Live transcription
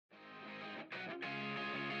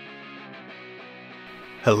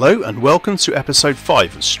Hello and welcome to episode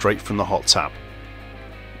 5 of Straight from the Hot Tap.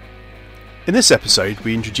 In this episode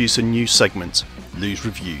we introduce a new segment, Lou's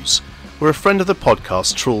Reviews, where a friend of the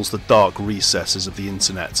podcast trawls the dark recesses of the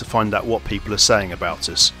internet to find out what people are saying about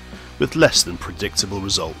us, with less than predictable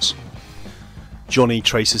results. Johnny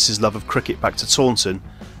traces his love of cricket back to Taunton,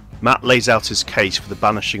 Matt lays out his case for the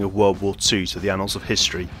banishing of World War II to the annals of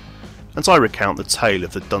history, and I recount the tale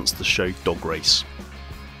of the Dunster Show dog race.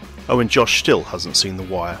 Oh, and Josh still hasn't seen The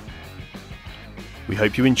Wire. We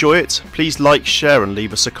hope you enjoy it. Please like, share and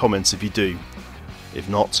leave us a comment if you do. If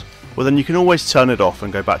not, well then you can always turn it off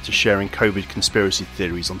and go back to sharing COVID conspiracy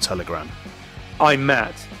theories on Telegram. I'm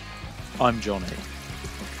Matt. I'm Johnny.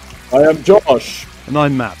 I am Josh. And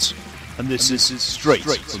I'm Matt. And this is Straight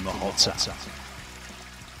from the Hot Tap.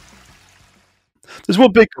 There's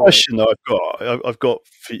one big question that I've got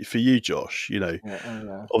for you, Josh. You know,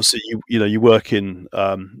 obviously you work in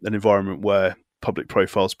an environment where public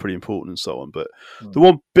profile is pretty important and so on. But the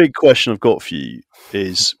one big question I've got for you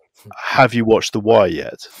is: have you watched The Wire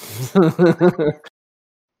yet?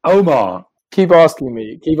 Omar, keep asking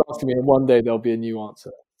me, and one day there'll be a new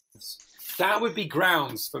answer. That would be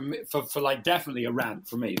grounds for me, for like definitely a rant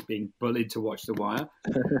for me, being bullied to watch The Wire.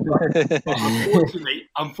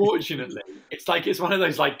 Unfortunately, it's one of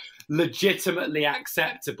those like legitimately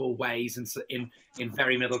acceptable ways in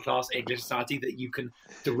very middle class English society that you can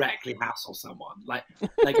directly hassle someone. Like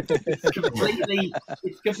it's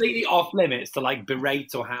completely off limits to like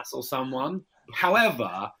berate or hassle someone.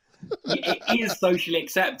 However, it is socially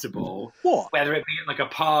acceptable, whether it be at like a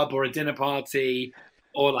pub or a dinner party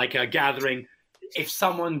or like a gathering. If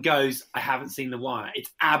someone goes, I haven't seen The Wire,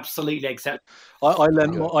 it's absolutely acceptable.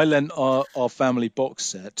 I lent our family box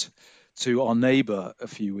set to our neighbour a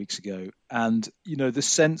few weeks ago, and you know the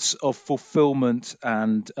sense of fulfilment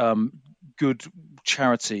and good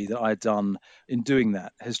charity that I'd done in doing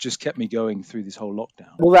that has just kept me going through this whole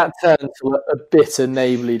lockdown. Will that turn to a bitter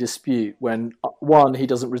neighbourly dispute when one, he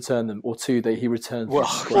doesn't return them, or two, that he returns them?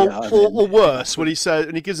 Or worse, when he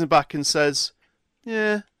gives them back and says,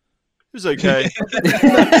 "Yeah, it was okay."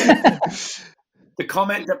 The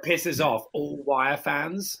comment that pisses off all Wire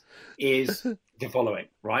fans is the following,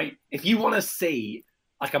 right? If you want to see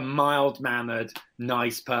like a mild-mannered,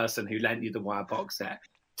 nice person who lent you the Wire box set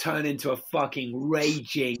turn into a fucking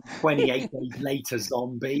raging 28 days later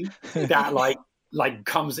zombie that like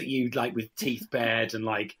comes at you like with teeth bared and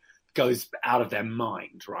like goes out of their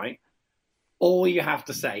mind, right? All you have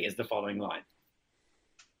to say is the following line: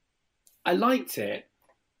 I liked it,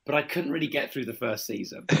 but I couldn't really get through the first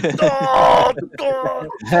season.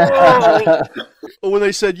 Or when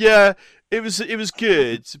they said, "Yeah, it was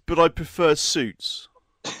good, but I prefer Suits."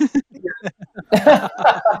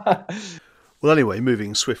 Well, anyway,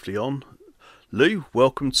 moving swiftly on. Lou,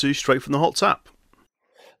 welcome to Straight from the Hot Tap.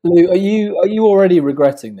 Lou, are you already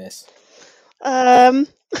regretting this? I'll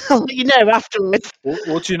let you know afterwards.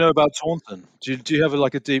 What do you know about Taunton? Do you have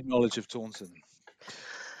a deep knowledge of Taunton?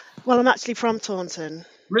 Well, I'm actually from Taunton.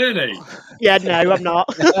 Really? Yeah, no, I'm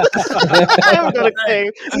not. I haven't got a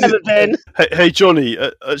clue. Never been. Hey, Johnny.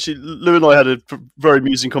 Actually, Lou and I had a very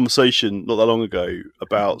amusing conversation not that long ago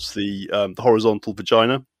about the horizontal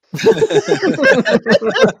vagina.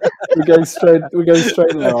 We're going straight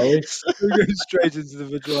there, are we? We're going straight into the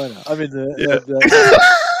vagina. I mean,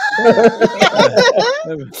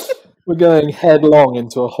 We're going headlong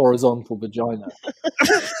into a horizontal vagina.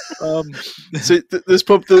 So this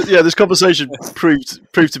conversation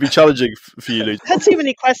proved to be challenging for you, Lou. I had too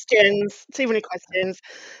many questions.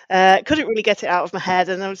 Couldn't really get it out of my head,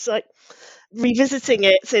 and I was like revisiting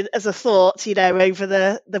it as a thought, over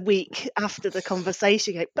the week after the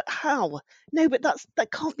conversation. Going, but how? No, but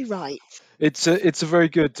that can't be right. It's a very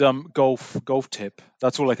good golf tip.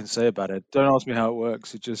 That's all I can say about it. Don't ask me how it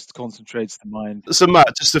works. It just concentrates the mind. So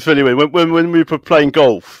Matt, just to fill you in, when we were playing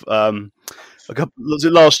golf, was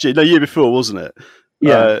it last year? No, year before, wasn't it?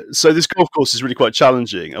 Yeah. So this golf course is really quite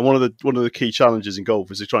challenging, and one of the key challenges in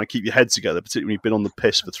golf is to try and keep your head together, particularly when you've been on the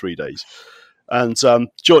piss for 3 days. And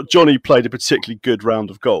Johnny played a particularly good round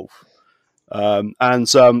of golf.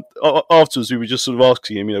 Afterwards, we were just sort of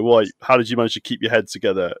asking him, how did you manage to keep your head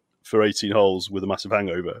together for 18 holes with a massive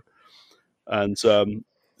hangover? And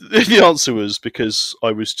the answer was because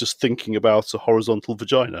I was just thinking about a horizontal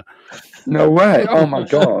vagina. No way! Oh my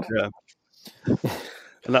god! Yeah.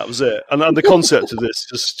 And that was it. And the concept of this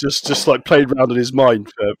just like played around in his mind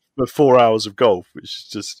for 4 hours of golf, which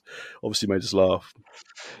just obviously made us laugh.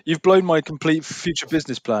 You've blown my complete future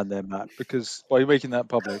business plan there, Matt, because by making that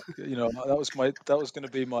public, that was going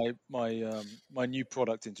to be my new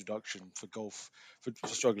product introduction for golf for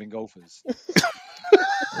struggling golfers.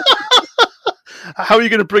 How are you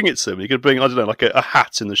going to bring it to him? Are you going to bring, I don't know, like a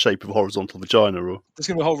hat in the shape of a horizontal vagina, or There's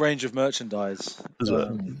going to be a whole range of merchandise. is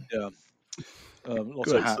it? Yeah.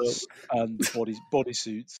 Lots Great of hats and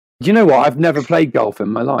bodysuits. Do you know what? I've never played golf in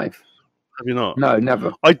my life. Have you not? No,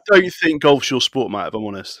 never. I don't think golf's your sport, Matt. If I'm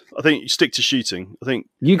honest, I think you stick to shooting. I think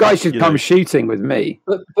You guys should come shooting with me.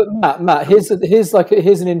 But Matt, here's an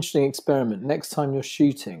interesting experiment. Next time you're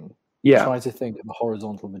shooting, try to think of a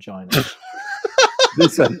horizontal vagina.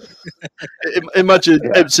 Listen, imagine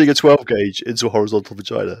emptying a 12 gauge into a horizontal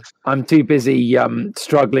vagina. I'm too busy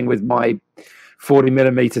struggling with my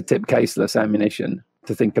 40mm tip caseless ammunition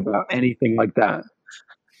to think about anything like that.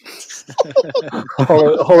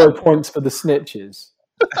 Hollow points for the snitches.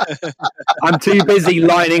 I'm too busy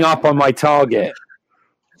lining up on my target,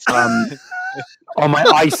 on my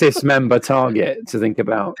ISIS member target to think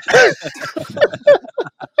about.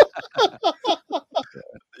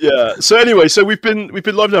 Yeah. So anyway, we've been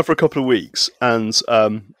live now for a couple of weeks, and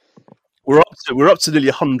we're up to nearly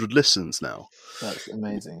 100 listens now. That's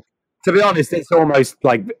amazing. To be honest, it's almost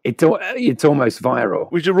like it's almost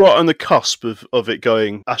viral. We're just right on the cusp of it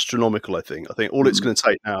going astronomical. I think all it's going to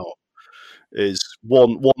take now is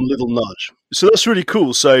one little nudge. So that's really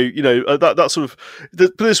cool. So that sort of put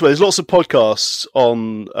it this way, there's lots of podcasts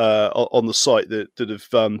on the site that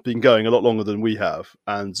have been going a lot longer than we have,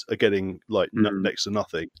 and are getting like next to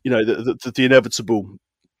nothing. The inevitable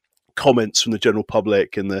comments from the general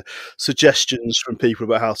public and the suggestions from people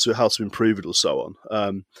about how to improve it or so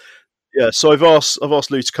on. So I've asked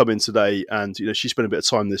Lou to come in today, and she spent a bit of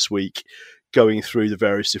time this week going through the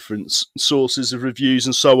various different sources of reviews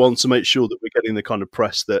and so on to make sure that we're getting the kind of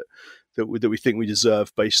press that we think we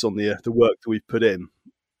deserve based on the work that we've put in.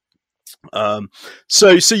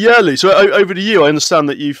 So Lou, so over to you. I understand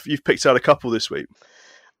that you've picked out a couple this week.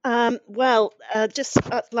 Just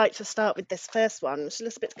I'd like to start with this first one, which is a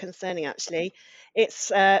little bit concerning, actually.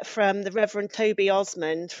 It's from the Reverend Toby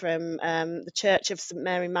Osmond from the Church of St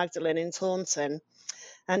Mary Magdalene in Taunton.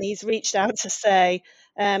 And he's reached out to say,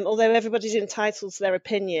 although everybody's entitled to their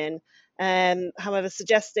opinion, however,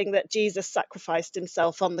 suggesting that Jesus sacrificed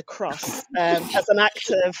himself on the cross as an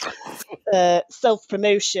act of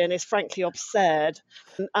self-promotion is frankly absurd.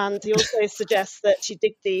 And he also suggests that you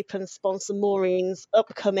dig deep and sponsor Maureen's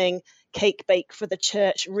upcoming Cake Bake for the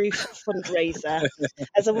Church Roof fundraiser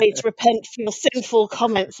as a way to repent for your sinful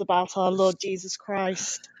comments about our Lord Jesus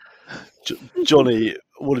Christ. Johnny,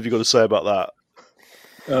 what have you got to say about that?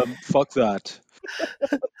 Fuck that.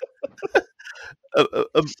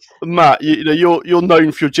 Matt, you're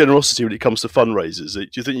known for your generosity when it comes to fundraisers. Do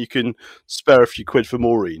you think you can spare a few quid for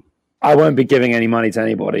Maureen? I won't be giving any money to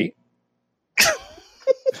anybody.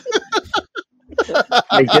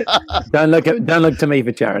 Don't look to me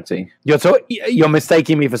for charity. You're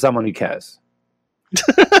mistaking me for someone who cares.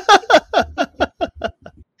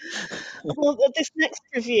 Well, this next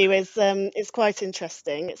review is quite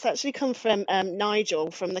interesting. It's actually come from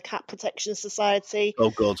Nigel from the Cat Protection Society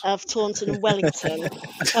of Taunton and Wellington,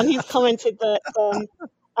 and he's commented that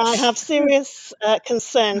I have serious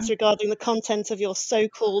concerns regarding the content of your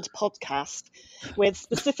so-called podcast, with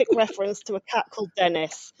specific reference to a cat called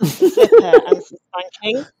Dennis, a slipper, and some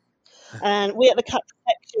spanking. And we at the Cat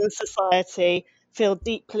Protection Society feel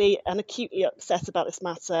deeply and acutely upset about this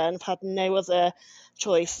matter and have had no other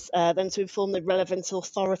choice than to inform the relevant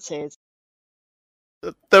authorities.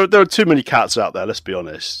 There are too many cats out there, let's be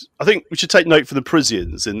honest. I think we should take note from the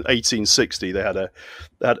Parisians in 1860. They had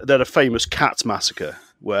a famous cat massacre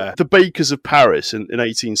where the bakers of Paris in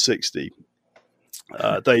 1860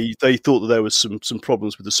 they thought that there was some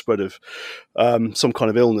problems with the spread of some kind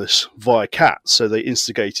of illness via cats, so they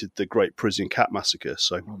instigated the Great Parisian Cat Massacre.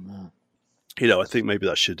 So I think maybe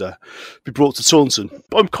that should be brought to Taunton.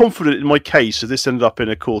 I'm confident in my case, if this ended up in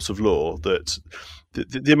a court of law, that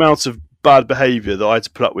the amount of bad behaviour that I had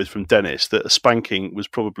to put up with from Dennis, that a spanking was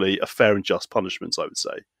probably a fair and just punishment, I would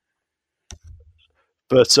say.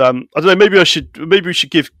 But I don't know. Maybe we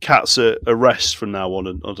should give cats a rest from now on,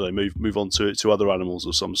 and I don't know, move on to other animals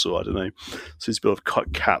of some sort. I don't know. Seems to be a lot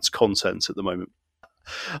of cats content at the moment.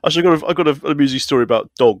 Actually, I've got an amusing story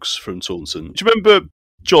about dogs from Taunton. Do you remember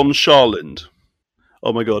John Sharland?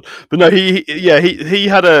 Oh my god! But no, he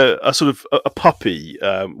had a sort of a puppy.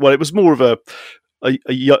 Well, it was more of a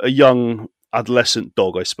young adolescent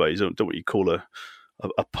dog, I suppose. I don't know what you call a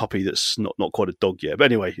puppy that's not quite a dog yet. But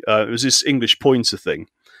anyway, it was this English pointer thing,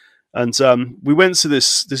 and we went to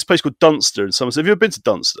this place called Dunster in Somerset. Have you ever been to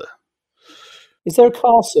Dunster? Is there a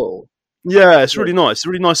castle? Yeah, it's really nice. It's a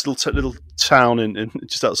really nice little town in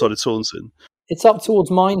just outside of Taunton. It's up towards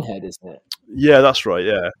Minehead, isn't it? Yeah, that's right.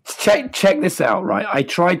 Yeah. Check this out, right? I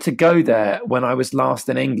tried to go there when I was last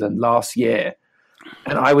in England last year,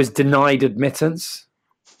 and I was denied admittance.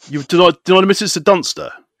 You were denied admittance to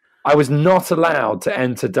Dunster? I was not allowed to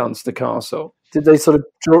enter Dunster Castle. Did they sort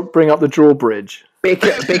of bring up the drawbridge?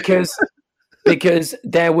 Because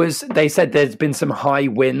they said there's been some high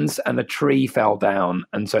winds and a tree fell down,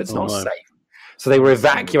 and so it's not safe. So they were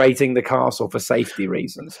evacuating the castle for safety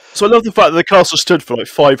reasons. So I love the fact that the castle stood for like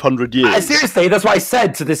 500 years. Seriously, that's what I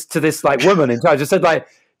said to this like woman in charge. I said, like,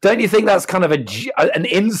 don't you think that's kind of an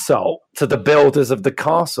insult to the builders of the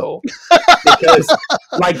castle? Because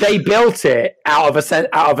like they built it out of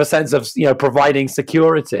a sense of, you know, providing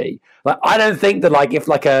security. Like, I don't think that like if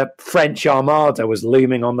like a French armada was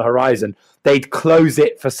looming on the horizon, they'd close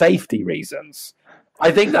it for safety reasons.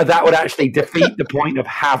 I think that would actually defeat the point of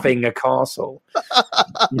having a castle.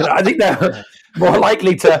 You know, I think they're more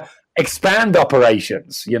likely to expand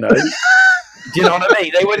operations, you know. Do you know what I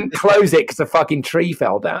mean? They wouldn't close it because a fucking tree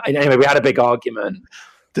fell down. Anyway, we had a big argument.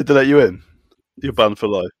 Did they let you in? You're banned for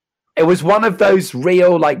life. It was one of those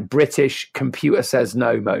real, like, British computer says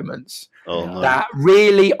no moments. Oh, no. That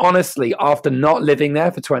really, honestly, after not living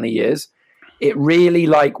there for 20 years, it really,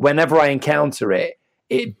 like, whenever I encounter it,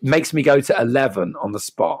 it makes me go to 11 on the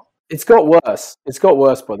spot. It's got worse. It's got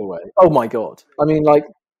worse, by the way. Oh my God. I mean, like,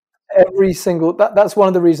 every single... That's one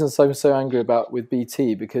of the reasons I'm so angry with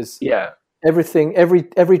BT, because everything,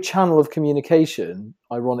 every channel of communication,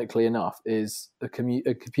 ironically enough, is a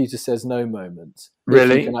computer says no moment.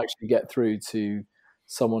 Really? If you can actually get through to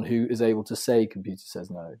someone who is able to say computer says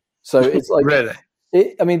no. So it's like... Really?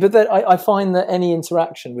 But then I find that any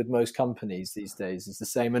interaction with most companies these days is the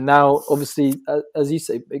same. And now, obviously, as you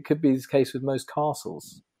say, it could be the case with most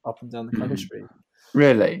castles up and down the country.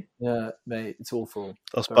 Really? Yeah, mate, it's awful.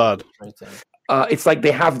 That's bad. It's like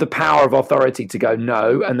they have the power of authority to go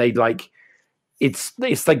no, and they like it's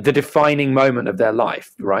like the defining moment of their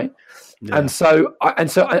life, right? Yeah. And so I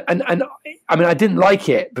mean, I didn't like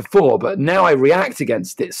it before, but now I react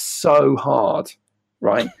against it so hard,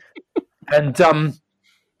 right? And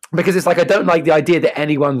because it's like I don't like the idea that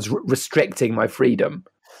anyone's restricting my freedom.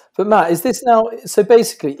 But Matt, is this now? So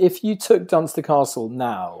basically, if you took Dunster Castle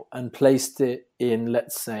now and placed it in,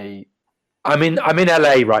 let's say, I'm in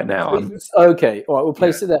LA right now. Okay, all right, we'll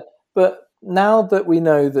place it there. But now that we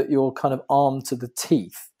know that you're kind of armed to the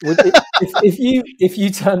teeth, if you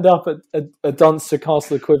turned up at a Dunster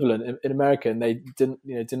Castle equivalent in America and they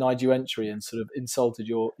denied you entry and sort of insulted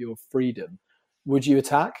your freedom, would you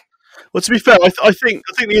attack? Well, to be fair, I think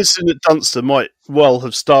the incident at Dunster might well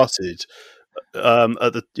have started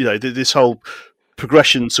at this whole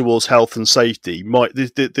progression towards health and safety.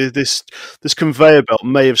 This conveyor belt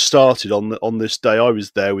may have started on this day. I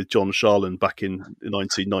was there with John Sharland back in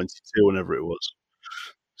 1992, whenever it was.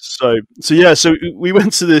 So we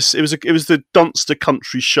went to this. It was the Dunster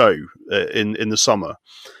Country Show in the summer.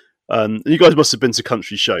 You guys must have been to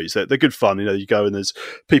country shows. They're good fun. You know, you go and there's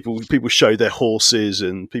people show their horses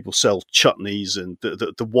and people sell chutneys and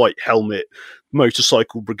the white helmet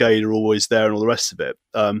motorcycle brigade are always there and all the rest of it.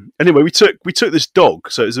 Anyway, we took this dog.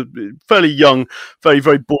 So it was a fairly young, very,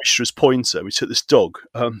 very boisterous pointer. We took this dog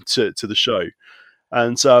to the show,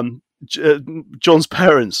 and John's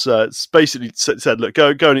parents basically said, "Look,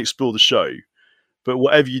 go and explore the show, but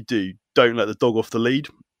whatever you do, don't let the dog off the lead,"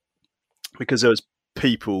 because there was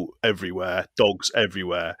people everywhere, dogs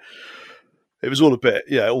everywhere. It was all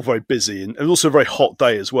all very busy, and it was also a very hot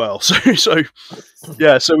day as well. So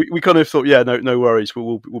we kind of thought, no worries,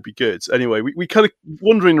 we'll be good. Anyway, we kind of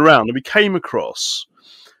wandering around, and we came across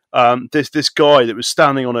this guy that was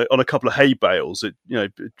standing on a couple of hay bales,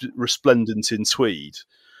 resplendent in tweed,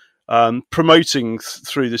 promoting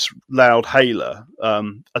through this loud hailer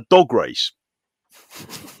a dog race,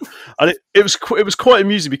 and it was quite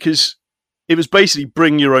amusing because it was basically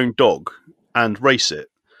bring your own dog and race it.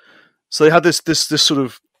 So they had this sort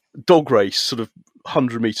of dog race, sort of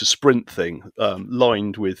 100-meter sprint thing,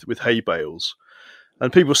 lined with hay bales,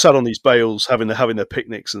 and people sat on these bales having their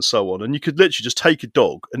picnics and so on. And you could literally just take a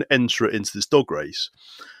dog and enter it into this dog race.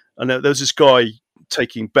 And there was this guy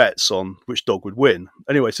taking bets on which dog would win.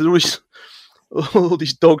 Anyway, so there was all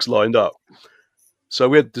these dogs lined up. So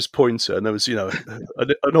we had this pointer, and there was,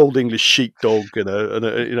 an old English sheepdog and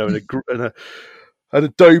a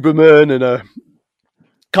Doberman and a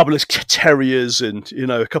couple of terriers and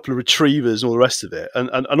a couple of retrievers and all the rest of it,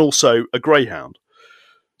 and also a greyhound.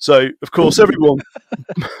 So of course everyone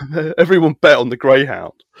bet on the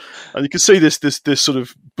greyhound, and you could see this sort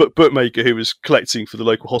of bookmaker who was collecting for the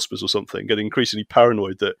local hospice or something, getting increasingly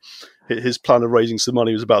paranoid that his plan of raising some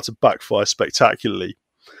money was about to backfire spectacularly.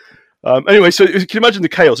 Anyway, so you can imagine the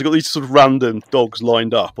chaos. I've got these sort of random dogs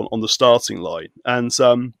lined up on the starting line, and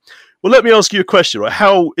Well, let me ask you a question, right?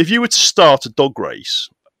 How, if you were to start a dog race,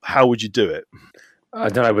 how would you do it? I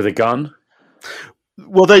don't know, with a gun.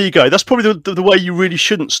 Well, there you go. That's probably the way you really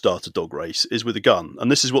shouldn't start a dog race, is with a gun.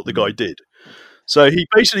 And this is what the guy did. So he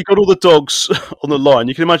basically got all the dogs on the line.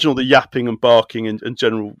 You can imagine all the yapping and barking and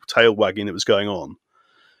general tail wagging that was going on.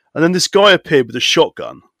 And then this guy appeared with a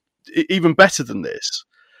shotgun. Even better than this,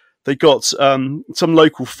 they got some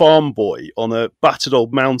local farm boy on a battered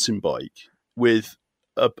old mountain bike with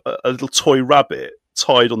a little toy rabbit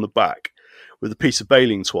tied on the back with a piece of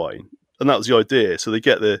baling twine. And that was the idea. So they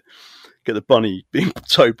get the bunny being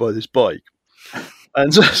towed by this bike.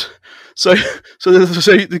 And so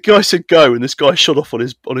the guy said go, and this guy shot off on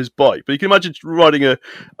his bike. But you can imagine riding a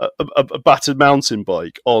battered mountain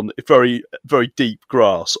bike on very, very deep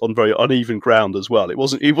grass on very uneven ground as well.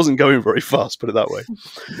 He wasn't going very fast, put it that way.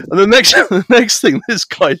 And the next thing, this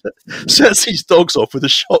guy sets these dogs off with a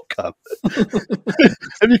shotgun.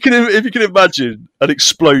 If you can imagine an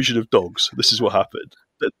explosion of dogs, this is what happened.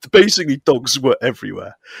 Basically, dogs were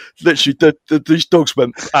everywhere. Literally, these dogs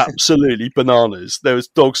went absolutely bananas. There was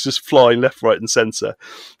dogs just flying left, right, and centre.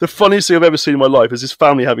 The funniest thing I've ever seen in my life is this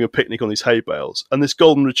family having a picnic on these hay bales, and this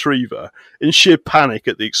golden retriever, in sheer panic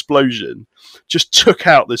at the explosion, just took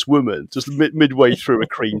out this woman just midway through a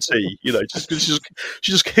cream tea. You know, she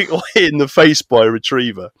just hit in the face by a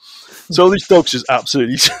retriever. So all these dogs just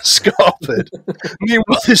absolutely scarpered.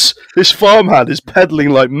 Meanwhile, this farmhand is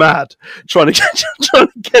pedaling like mad, trying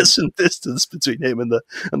to get some distance between him and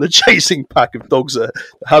the chasing pack of dogs that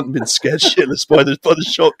hadn't been scared shitless by the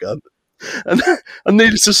shotgun. And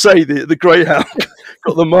needless to say, the greyhound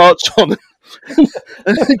got the march on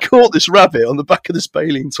and he caught this rabbit on the back of this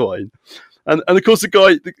baling twine. And of course,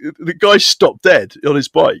 the guy stopped dead on his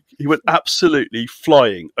bike. He went absolutely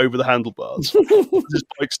flying over the handlebars. His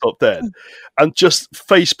bike stopped dead and just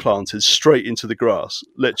face planted straight into the grass,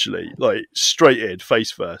 literally, like straight in, face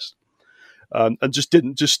first, and just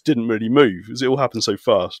didn't really move because it all happened so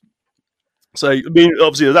fast. So, I mean,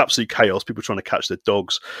 obviously, there's absolute chaos. People trying to catch their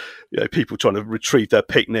dogs, people trying to retrieve their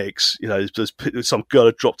picnics. There's some girl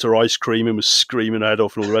had dropped her ice cream and was screaming her head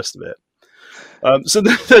off and all the rest of it. So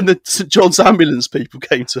then the St John's ambulance people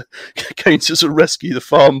came to sort of rescue the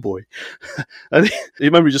farm boy, and he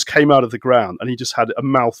remember he just came out of the ground and he just had a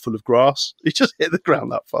mouthful of grass. He just hit the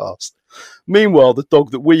ground that fast. Meanwhile, the dog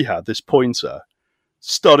that we had, this pointer,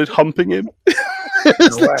 started humping him.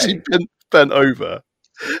 It's literally bent over,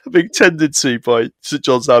 being tended to by St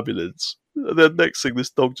John's ambulance. And then next thing, this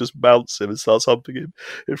dog just mounts him and starts humping him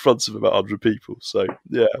in front of about 100 people. So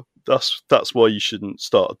yeah, that's why you shouldn't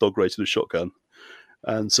start a dog race with a shotgun.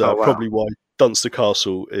 And probably why Dunster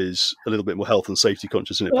Castle is a little bit more health and safety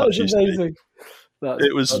conscious than it perhaps used to be.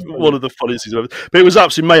 It was one of the funniest things ever. But it was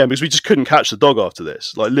absolute mayhem because we just couldn't catch the dog after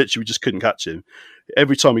this. Like, literally, we just couldn't catch him.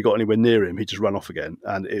 Every time we got anywhere near him, he just ran off again.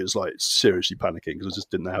 And it was like seriously panicking because I just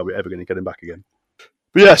didn't know how we were ever going to get him back again.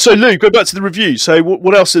 But yeah, so Lou, go back to the review. So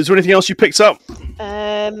what else? Is there anything else you picked up?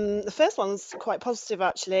 The first one's quite positive,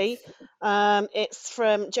 actually. It's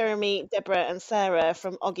from Jeremy, Deborah and Sarah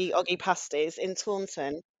from Oggy Pasties in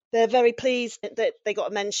Taunton. They're very pleased that they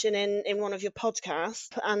got a mention in one of your podcasts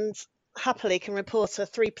and happily can report a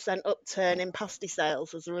 3% upturn in pasty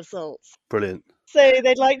sales as a result. Brilliant. So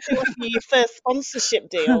they'd like to offer you your first sponsorship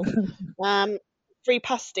deal. Free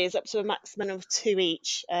pasties up to a maximum of 2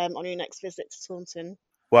 each on your next visit to Taunton.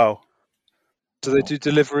 Wow. Do they do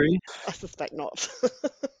delivery? I suspect not.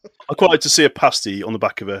 I'd quite like to see a pasty on the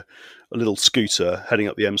back of a little scooter heading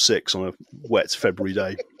up the M6 on a wet February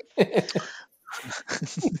day.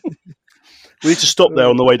 We need to stop there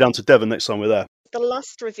on the way down to Devon next time we're there. The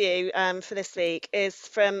last review for this week is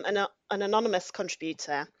from an anonymous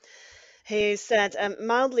contributor who said,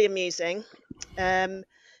 mildly amusing.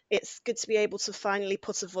 It's good to be able to finally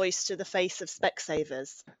put a voice to the face of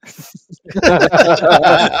Specsavers. I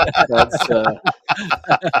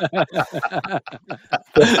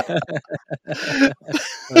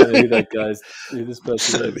don't know who that guy's. Who this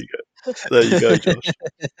person is. There you go, Josh.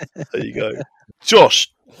 There you go.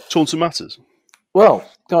 Josh, Taunton Matters. Well,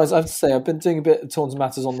 guys, I have to say I've been doing a bit of Taunton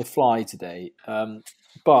Matters on the fly today,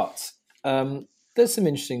 but there's some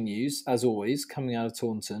interesting news, as always, coming out of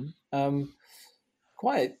Taunton.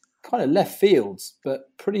 Quite kind of left fields,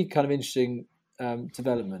 but pretty kind of interesting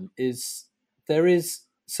development is there's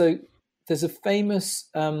a famous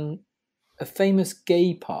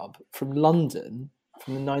gay pub from London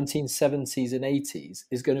from the 1970s and 80s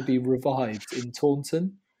is going to be revived in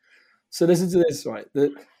Taunton. So listen to this, right? There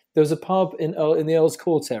was a pub in the Earls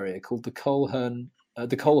Court area called the Coleherne,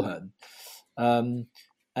 and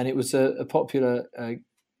it was a popular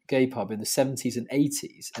gay pub in the 70s and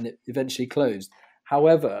 80s, and it eventually closed.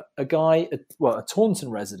 However, a Taunton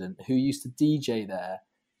resident who used to DJ there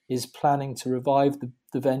is planning to revive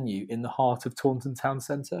the venue in the heart of Taunton Town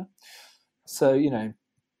Centre. So,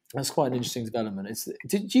 that's quite an interesting development. It's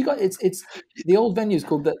the old venue is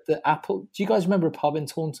called the Apple. Do you guys remember a pub in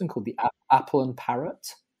Taunton called the Apple and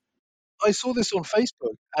Parrot? I saw this on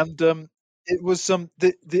Facebook, and it was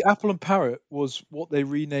the Apple and Parrot was what they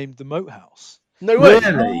renamed the Moat House. No way.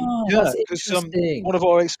 Really? Oh, Yeah, that's because interesting. one of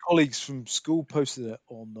our ex-colleags from school posted it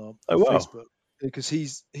on Facebook because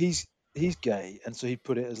he's gay, and so he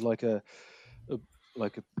put it as like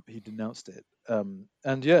he denounced it.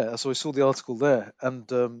 And yeah, so I saw the article there, and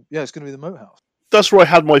it's going to be the Moat House. That's where I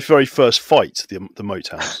had my very first fight, the Moat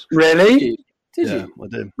House. Really? Did Yeah, you? I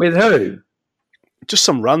did. With who? Just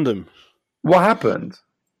some random. What happened?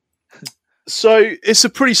 So it's a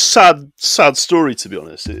pretty sad story, to be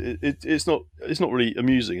honest. It's not really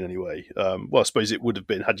amusing in any way. Well, I suppose it would have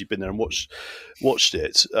been had you been there and watched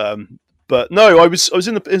it. But no, I was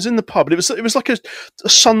in the pub, and it was like a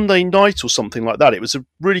Sunday night or something like that. It was a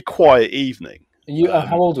really quiet evening. You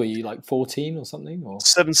how old were you? Like 14 or something? Or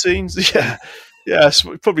 17? Yeah,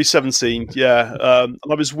 probably 17. Yeah, and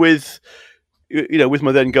I was with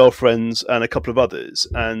my then girlfriends and a couple of others,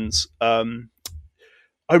 and I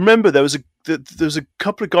remember there was a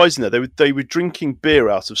couple of guys in there. They were drinking beer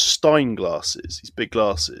out of Stein glasses, these big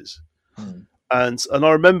glasses, and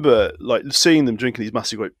I remember like seeing them drinking these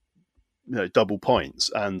massive, great, double pints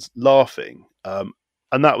and laughing,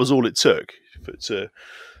 and that was all it took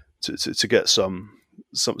to get some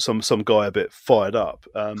guy a bit fired up,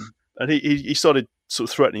 and he started sort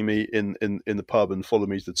of threatening me in the pub and followed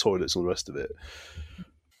me to the toilets and all the rest of it.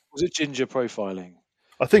 Was it ginger profiling?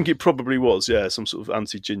 I think it probably was, yeah, some sort of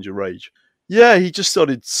anti-ginger rage. Yeah, he just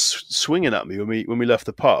started swinging at me when we left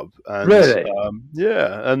the pub. And, Really?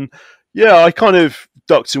 I kind of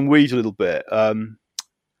ducked and weaved a little bit. And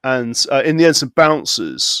in the end, some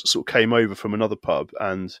bouncers sort of came over from another pub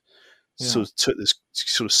and sort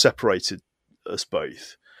of separated us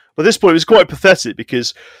both. But at this point, it was quite pathetic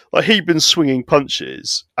because like he'd been swinging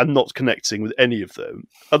punches and not connecting with any of them,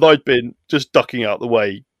 and I'd been just ducking out the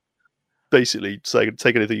way, basically saying,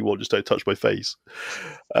 "Take anything you want, just don't touch my face."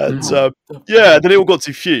 And then it all got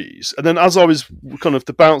diffused. And then as I was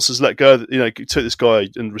the bouncers let go, took this guy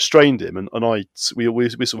and restrained him, and we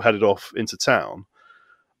sort of headed off into town.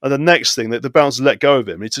 And the next thing, the bouncer let go of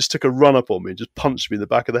him. He just took a run up on me and just punched me in the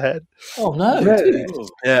back of the head. Oh no! Really?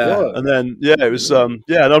 Yeah, Whoa. and then it was and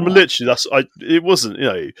I'm literally it wasn't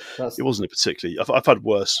it wasn't a particularly. I've had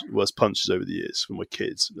worse punches over the years from my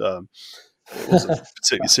kids. It wasn't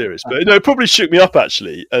particularly serious, but it probably shook me up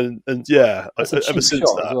actually. And ever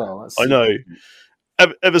since that, well. I know.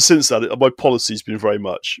 Ever since that, my policy's been very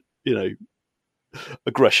much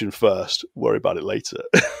aggression first, worry about it later.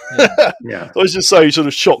 Yeah. I was just so sort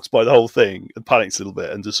of shocked by the whole thing and panicked a little bit,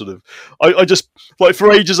 and just sort of I just like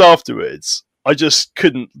for ages afterwards I just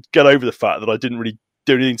couldn't get over the fact that I didn't really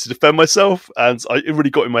do anything to defend myself, and it really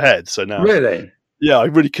got in my head. So now I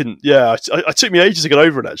really couldn't. Yeah, I took me ages to get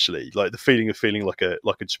over it actually, like the feeling of feeling like I'd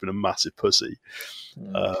just been a massive pussy.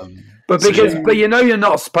 But you're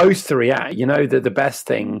not supposed to react. You know that the best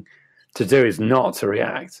thing to do is not to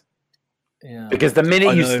react. Yeah. Because the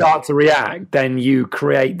minute you start to react, then you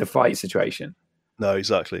create the fight situation. No,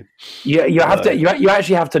 exactly. You have to. You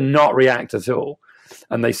actually have to not react at all,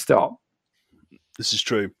 and they stop. This is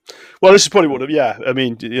true. Well, this is probably one of I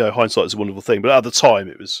mean, hindsight is a wonderful thing, but at the time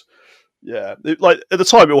it was. Yeah, at the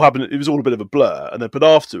time it all happened. It was all a bit of a blur, but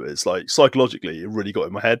afterwards, like psychologically, it really got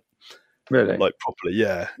in my head. Really, like properly.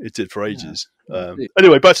 Yeah, it did for ages.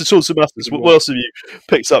 Anyway, back to Tools of Masters. What else have you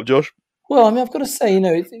picked up, Josh? Well, I mean, I've got to say,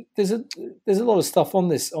 there's a lot of stuff on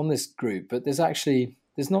this group, but there's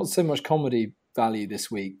not so much comedy value this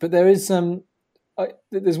week. But there is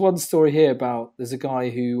there's one story here about there's a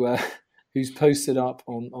guy who's posted up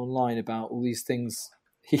online about all these things.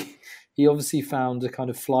 He obviously found a kind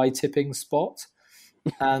of fly tipping spot,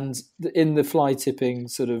 and in the fly tipping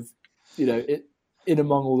sort of in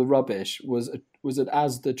among all the rubbish was an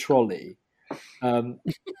Asda trolley.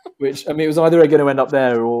 Which I mean, it was either going to end up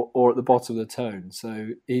there or at the bottom of the tone. So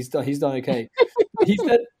he's done okay.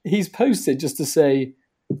 He's posted just to say,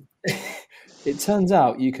 it turns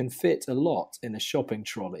out you can fit a lot in a shopping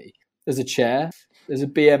trolley. There's a chair, there's a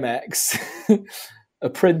BMX, a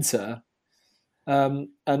printer, and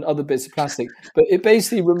other bits of plastic. But it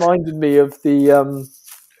basically reminded me of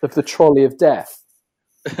the trolley of death.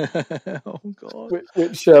 Oh God!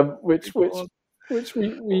 Which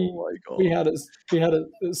we had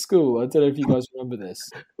at school. I don't know if you guys remember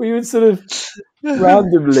this. We would sort of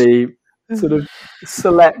randomly sort of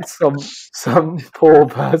select some poor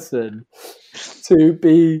person to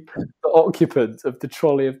be the occupant of the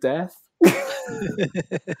trolley of death,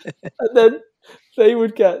 and then they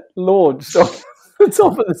would get launched off the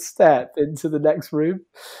top of the step into the next room,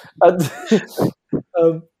 and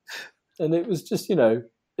and it was just,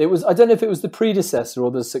 it was, I don't know if it was the predecessor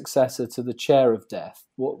or the successor to the chair of death.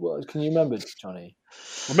 What can you remember, Johnny?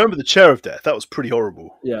 I remember the chair of death. That was pretty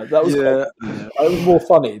horrible. Yeah, that was it was more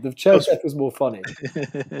funny. The chair of death was more funny.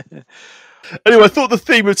 Anyway, I thought the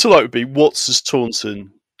theme of tonight would be, what has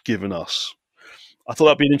Taunton given us? I thought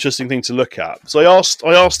that'd be an interesting thing to look at. So I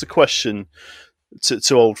asked a question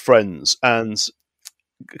to old friends, and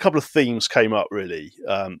a couple of themes came up, really.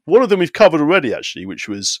 One of them we've covered already, actually, which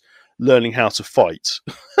was learning how to fight,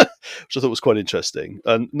 which I thought was quite interesting.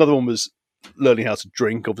 And another one was learning how to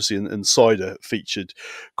drink, obviously, and cider featured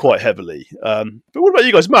quite heavily. But what about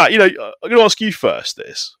you guys? Matt, I'm going to ask you first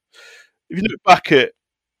this. If you look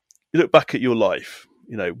back at your life,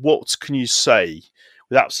 what can you say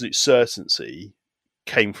with absolute certainty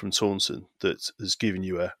came from Taunton that has given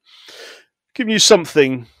you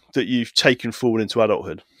something that you've taken forward into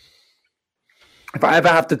adulthood? If I ever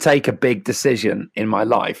have to take a big decision in my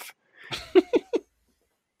life,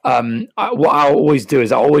 what I always do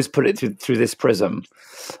is I always put it through this prism.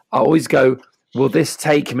 I always go, will this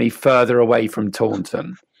take me further away from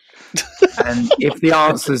Taunton? And if the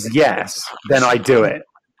answer is yes, then I do it.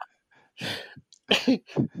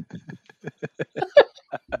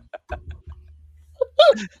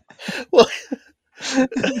 Well,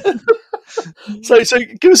 so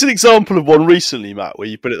give us an example of one recently, Matt, where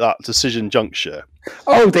you've been at that decision juncture.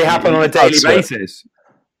 Oh, they happen on a daily basis.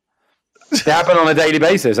 They happen on a daily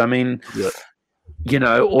basis. I mean,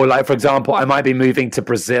 or like, for example, I might be moving to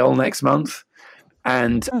Brazil next month.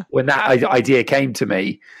 And when that idea came to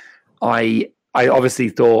me, I obviously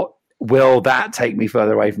thought, will that take me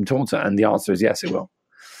further away from Taunton? And the answer is yes, it will.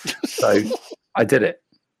 So I did it,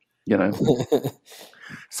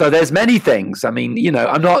 So there's many things. I mean,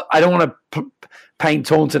 I don't want to paint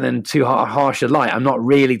Taunton in too harsh a light. I'm not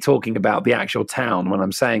really talking about the actual town when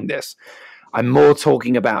I'm saying this. I'm more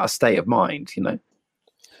talking about a state of mind,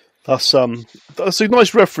 That's a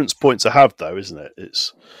nice reference point to have, though, isn't it?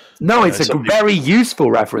 It's a very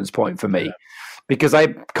useful reference point for me, because I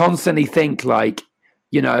constantly think, like,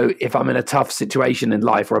 if I'm in a tough situation in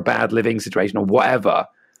life or a bad living situation or whatever,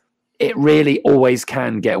 it really always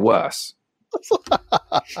can get worse.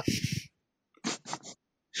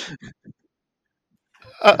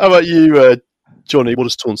 How about you, Johnny? What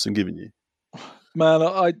has Taunton given you? Man,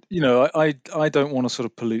 I don't want to sort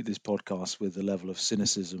of pollute this podcast with a level of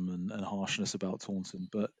cynicism and harshness about Taunton,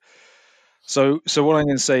 but so what I'm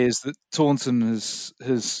going to say is that Taunton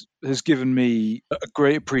has given me a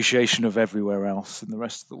great appreciation of everywhere else in the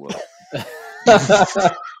rest of the world.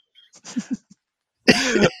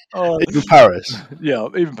 Even Paris. Yeah,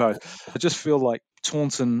 even Paris. I just feel like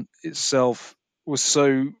Taunton itself was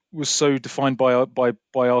so defined by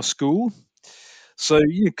our school. So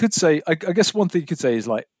you could say, I guess one thing you could say is,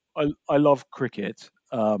 like, I love cricket,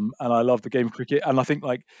 and I love the game of cricket, and I think,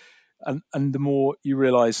 like, and the more you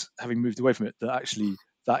realise, having moved away from it, that actually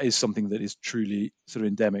that is something that is truly sort of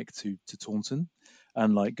endemic to Taunton,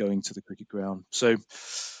 and like going to the cricket ground. So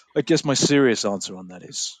I guess my serious answer on that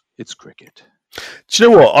is it's cricket. Do you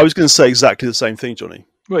know what? I was going to say exactly the same thing, Johnny.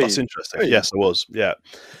 That's interesting. Were you? Yes, I was. Yeah.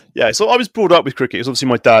 So I was brought up with cricket because obviously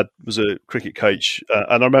my dad was a cricket coach,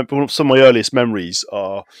 and I remember some of my earliest memories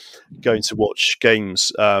are going to watch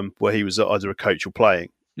games where he was either a coach or playing.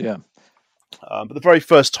 Yeah. But the very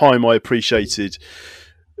first time I appreciated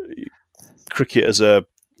cricket as a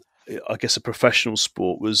professional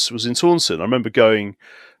sport was in Taunton. I remember going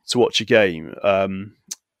to watch a game. I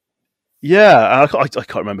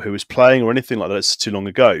can't remember who was playing or anything like that. It's too long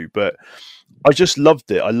ago, but I just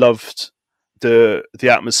loved it. I loved the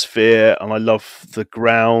atmosphere, and I loved the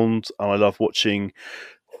ground, and I loved watching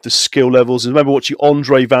the skill levels. I remember watching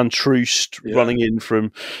Andre van Troost running in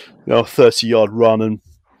from a 30-yard run and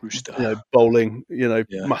bowling,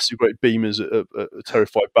 massive great beamers at a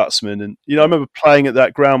terrified batsman. And I remember playing at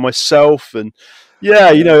that ground myself, and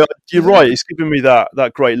you're right. It's given me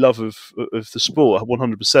that great love of the sport,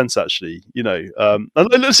 100% actually.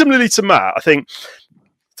 And similarly to Matt, I think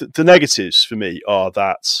the negatives for me are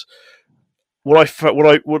that what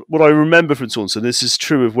I remember from Taunton. This is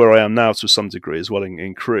true of where I am now to some degree as well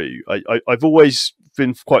in Crewe. I've always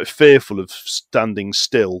been quite fearful of standing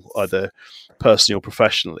still, either personally or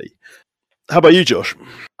professionally. How about you, Josh?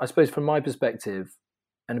 I suppose from my perspective,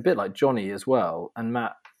 and a bit like Johnny as well, and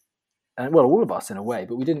Matt, and all of us in a way,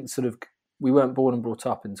 but we weren't born and brought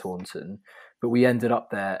up in Taunton. but we ended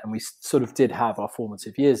up there, and we sort of did have our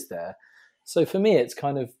formative years there. So for me,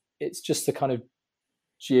 it's just the kind of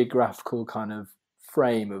geographical kind of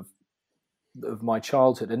frame of my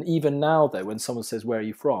childhood. And even now, though, when someone says, "Where are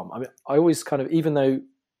you from?" I mean, I always kind of, even though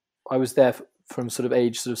I was there from sort of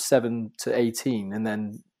age 7 to 18 and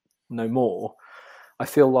then no more, I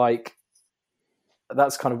feel like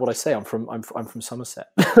that's kind of what I say. I'm from Somerset.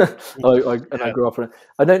 I grew up in,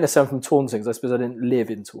 I don't necessarily from Taunton, because I suppose I didn't live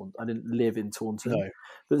in Taunton. No.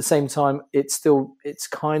 But at the same time, it's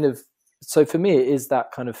kind of, so for me, it is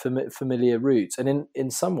that kind of familiar route. And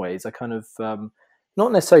in some ways, I kind of,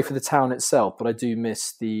 not necessarily for the town itself, but I do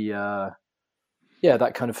miss the,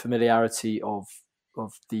 that kind of familiarity of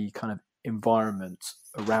the kind of environment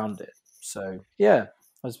around it. So, yeah,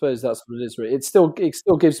 I suppose that's what it is. It still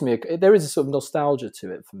gives me there is a sort of nostalgia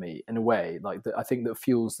to it for me, in a way, like I think that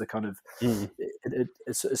fuels the kind of,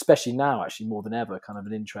 especially now, actually more than ever, kind of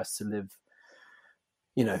an interest to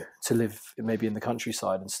live maybe in the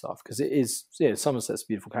countryside and stuff, because it is, Somerset's a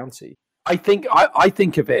beautiful county. I think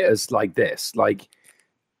of it as like this, like,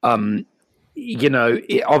 obviously,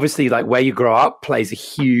 like, where you grow up plays a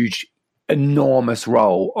huge, enormous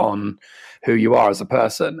role on who you are as a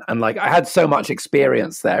person. And like, I had so much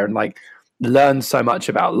experience there, and like learned so much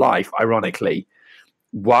about life, ironically,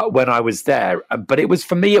 when I was there. But it was,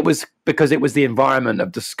 for me, it was because it was the environment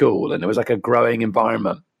of the school, and it was like a growing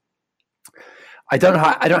environment. I don't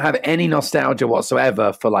have any nostalgia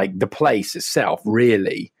whatsoever for like the place itself,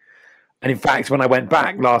 really. And in fact, when I went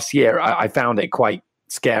back last year, I found it quite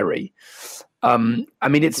scary. I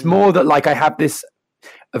mean, it's more that like I have this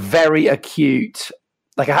very acute,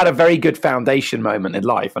 like I had a very good foundation moment in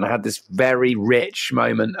life, and I had this very rich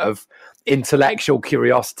moment of intellectual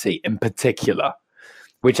curiosity in particular,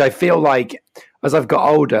 which I feel like as I've got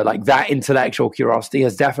older, like that intellectual curiosity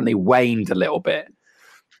has definitely waned a little bit,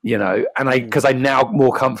 and because I'm now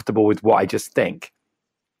more comfortable with what I just think.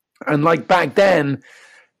 And like back then,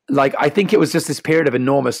 like I think it was just this period of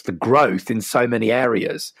enormous growth in so many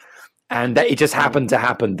areas, and that it just happened to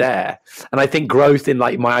happen there. And I think growth in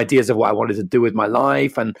like my ideas of what I wanted to do with my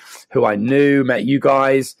life, and who I knew, met you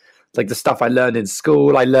guys, like the stuff I learned in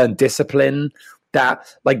school, I learned discipline.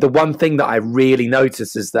 That like the one thing that I really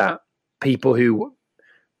noticed is that people who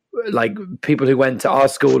went to our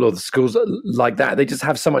school or the schools like that, they just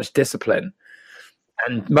have so much discipline.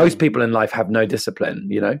 And most people in life have no discipline,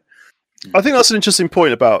 I think that's an interesting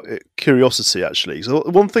point about curiosity, actually. So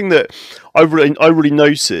one thing that I really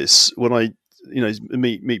notice when I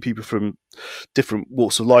meet people from different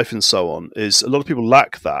walks of life and so on is a lot of people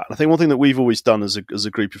lack that. And I think one thing that we've always done as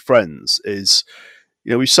a group of friends is,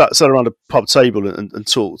 we sat around a pub table and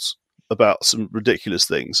talked about some ridiculous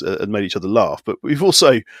things and made each other laugh. But we've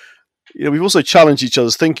also challenged each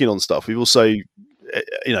other's thinking on stuff. We've also,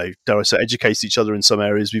 dare I say, educated each other in some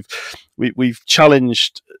areas. We've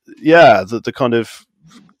challenged, the kind of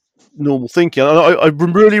normal thinking. And I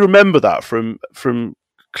really remember that from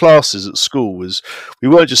classes at school. Was we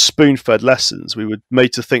weren't just spoon-fed lessons. We were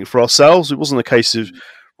made to think for ourselves. It wasn't a case of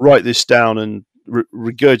write this down and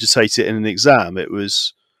regurgitate it in an exam. It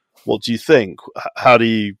was, what do you think? What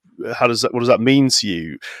does that mean to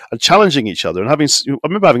you? And challenging each other, and I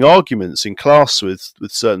remember having arguments in class with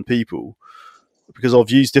certain people because our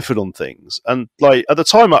views differed on things. And like at the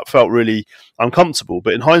time, that felt really uncomfortable.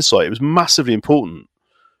 But in hindsight, it was massively important,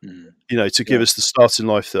 to give us the start in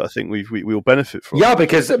life that I think we all benefit from. Yeah,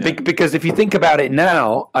 because if you think about it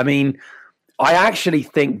now, I mean, I actually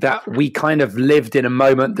think that we kind of lived in a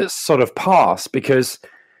moment that's sort of past, because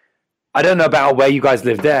I don't know about where you guys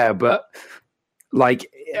live there, but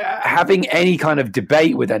like having any kind of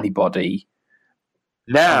debate with anybody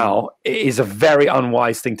now is a very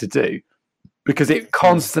unwise thing to do, because it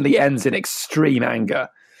constantly ends in extreme anger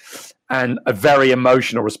and a very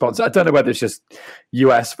emotional response. I don't know whether it's just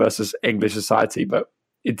US versus English society, but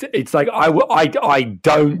it's like I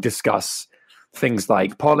don't discuss things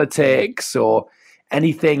like politics or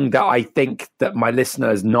anything that I think that my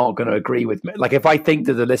listener is not going to agree with me. Like if I think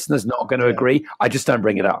that the listener's not going to agree, I just don't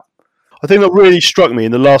bring it up. I think what really struck me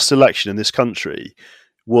in the last election in this country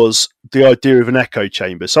was the idea of an echo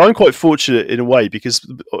chamber. So I'm quite fortunate in a way, because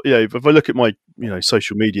if I look at my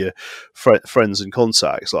social media friends and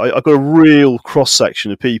contacts, I've got a real cross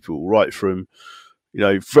section of people, right from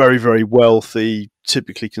very, very wealthy,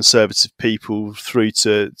 typically conservative people, through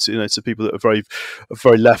to people that are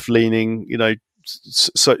very left leaning,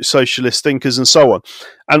 socialist thinkers and so on.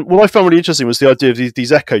 And what I found really interesting was the idea of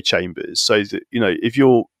these echo chambers. So that if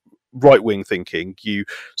you're right-wing thinking, you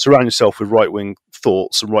surround yourself with right-wing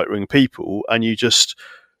thoughts and right-wing people, and you just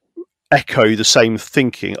echo the same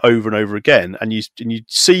thinking over and over again, and you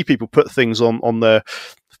see people put things on their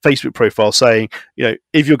Facebook profile saying,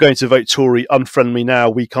 if you're going to vote Tory, unfriend me now,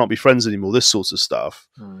 we can't be friends anymore, this sort of stuff.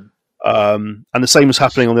 And the same is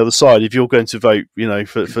happening on the other side. If you're going to vote,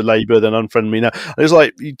 for Labour, then unfriend me now. And it's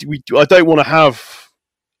like, I don't want to have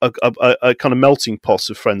a kind of melting pot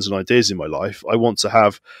of friends and ideas in my life. I want to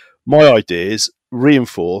have my ideas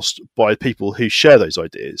reinforced by people who share those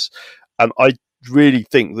ideas. And I really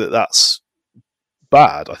think that that's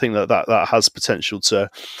bad. I think that has potential to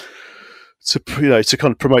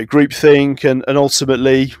kind of promote groupthink and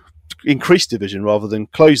ultimately increase division rather than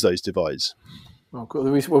close those divides. Well,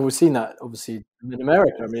 we've seen that obviously in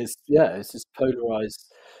America. I mean, it's just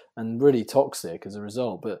polarized and really toxic as a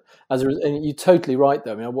result. But and you're totally right,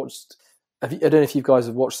 though. I mean, I don't know if you guys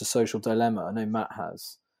have watched The Social Dilemma. I know Matt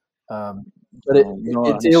has, but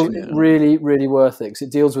it deals really, really worth it because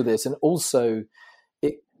it deals with this, and also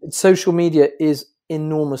social media is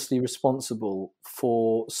enormously responsible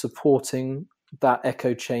for supporting that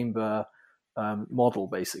echo chamber model,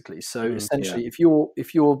 basically. So essentially, if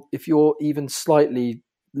you're even slightly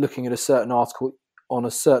looking at a certain article from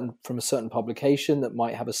a certain publication that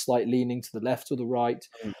might have a slight leaning to the left or the right,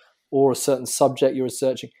 or a certain subject you're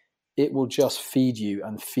researching, it will just feed you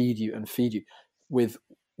and feed you and feed you with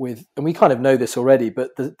and we kind of know this already,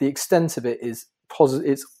 but the extent of it is positive.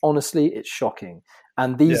 It's shocking.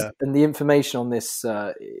 And and the information on this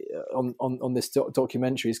on this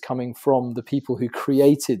documentary is coming from the people who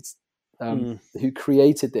created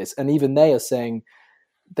this, and even they are saying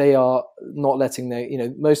they are not letting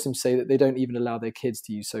most of them say that they don't even allow their kids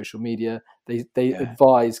to use social media. They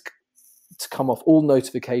advise to come off all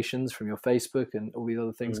notifications from your Facebook and all these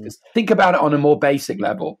other things. Because think about it on a more basic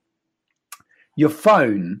level. Your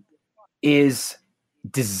phone is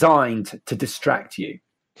designed to distract you.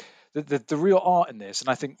 The real art in this, and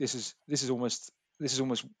I think this is almost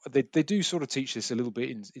they do sort of teach this a little bit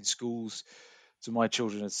in schools. So my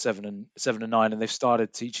children are 7 and 9, and they've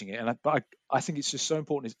started teaching it. But I think it's just so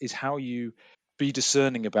important is how you be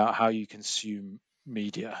discerning about how you consume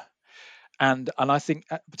media, and I think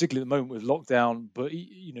particularly at the moment with lockdown, but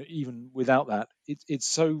even without that, it's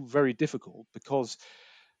so very difficult because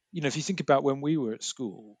if you think about when we were at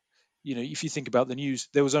school, if you think about the news,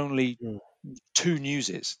 there was only two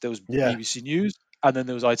newses. There was BBC News, and then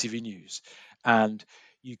there was ITV News, and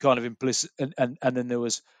you kind of implicit, and then there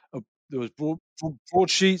was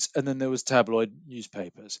broadsheets, and then there was tabloid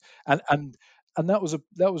newspapers, and that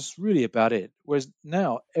was really about it. Whereas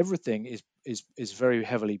now everything is very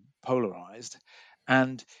heavily polarized,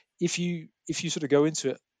 and if you sort of go into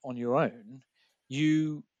it on your own,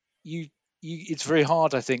 you it's very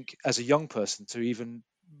hard, I think, as a young person to even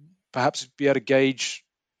perhaps be able to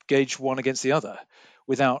gauge one against the other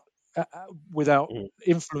without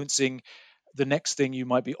influencing the next thing you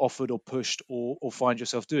might be offered or pushed or find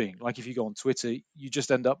yourself doing. Like if you go on Twitter, you just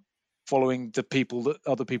end up following the people that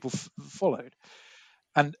other people followed.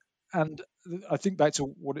 And I think back to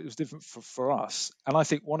what it was different for us. And I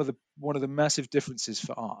think one of the massive differences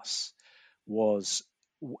for us was,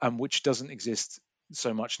 and which doesn't exist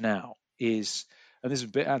so much now, is, and this is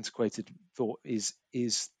a bit antiquated thought, is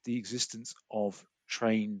the existence of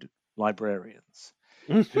trained librarians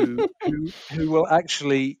who will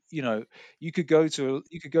actually, you could go to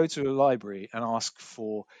a library and ask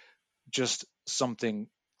for just something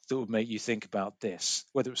that would make you think about this,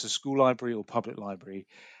 whether it's a school library or public library,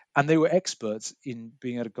 and they were experts in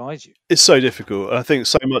being able to guide you. It's so difficult. I think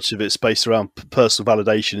so much of it's based around personal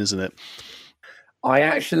validation, isn't it? I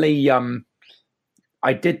actually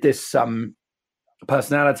I did this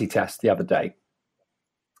personality test the other day.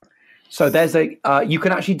 So there's you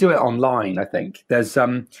can actually do it online, I think. There's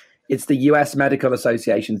it's the US Medical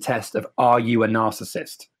Association test of Are You a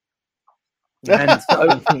Narcissist? And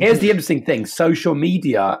so here's the interesting thing. Social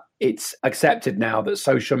media, it's accepted now that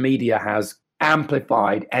social media has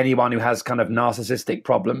amplified anyone who has kind of narcissistic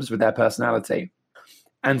problems with their personality.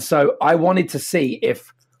 And so I wanted to see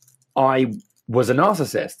if I was a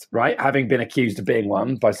narcissist, right? Having been accused of being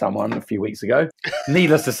one by someone a few weeks ago.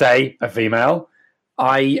 Needless to say, a female.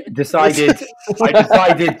 I decided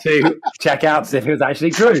to check out to see if it was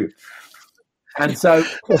actually true. And so,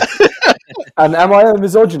 and am I a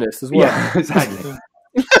misogynist as well? Yeah, exactly.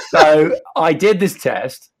 So I did this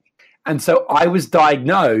test, and so I was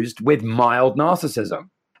diagnosed with mild narcissism.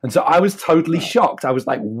 And so I was totally shocked. I was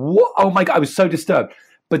like, what? Oh my God, I was so disturbed.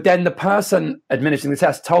 But then the person administering the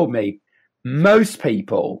test told me most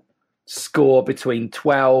people score between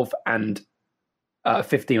 12 and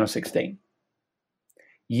 15 or 16.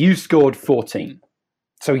 You scored 14.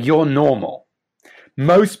 So you're normal.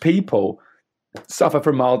 Most people suffer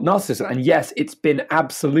from mild narcissism. And yes, it's been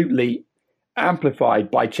absolutely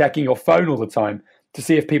amplified by checking your phone all the time to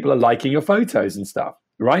see if people are liking your photos and stuff,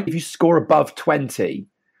 right? If you score above 20,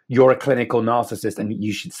 you're a clinical narcissist and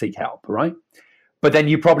you should seek help, right? But then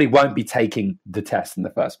you probably won't be taking the test in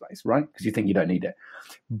the first place, right? Because you think you don't need it.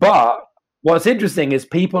 But what's interesting is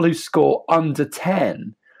people who score under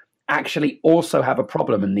 10 actually also have a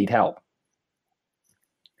problem and need help.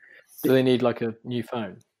 Do they need like a new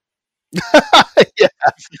phone?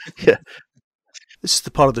 Yeah. This is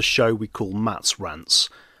the part of the show we call Matt's Rants.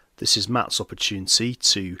 This is Matt's opportunity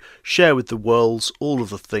to share with the world all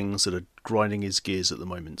of the things that are grinding his gears at the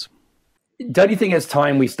moment. Don't you think it's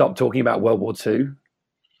time we stop talking about World War II?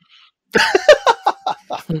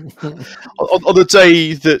 on the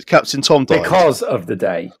day that Captain Tom died. Because of the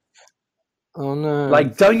day. Oh no!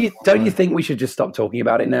 Like, don't you think we should just stop talking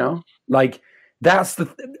about it now? Like, that's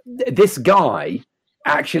this guy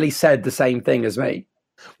actually said the same thing as me.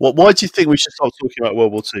 Why do you think we should stop talking about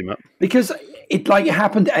World War II, Matt? Because it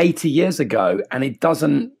happened 80 years ago, and it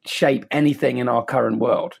doesn't shape anything in our current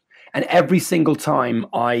world. And every single time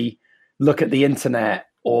I look at the internet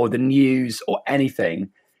or the news or anything,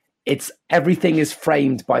 everything is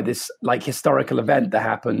framed by this like historical event that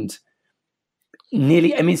happened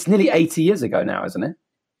it's nearly 80 years ago now, isn't it?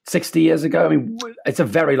 60 years ago. I mean, it's a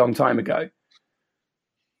very long time ago.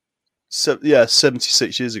 So, yeah,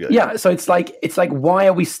 76 years ago. Yeah, so it's like why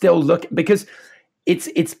are we still looking? Because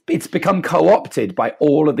it's become co-opted by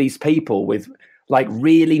all of these people with like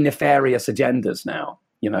really nefarious agendas now,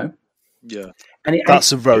 you know? Yeah.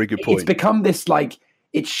 That's a very good point. It's become this like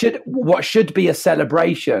what should be a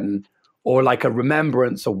celebration or like a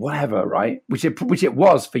remembrance or whatever, right? Which it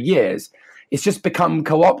was for years. It's just become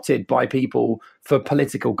co-opted by people for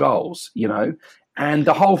political goals, you know? And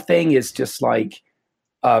the whole thing is just like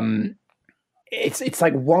it's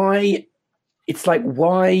like why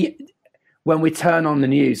when we turn on the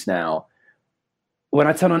news now, when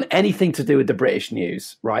I turn on anything to do with the British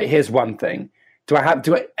news, right? Here's one thing.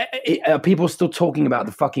 Are people still talking about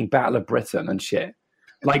the fucking Battle of Britain and shit?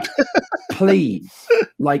 Like, please.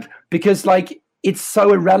 Like, because like it's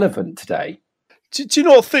so irrelevant today. Do you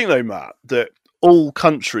not think though, Matt, that all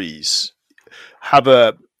countries have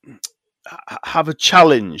a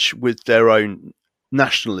challenge with their own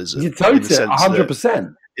nationalism? You totally,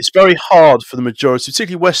 100%. It's very hard for the majority,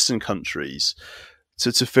 particularly Western countries,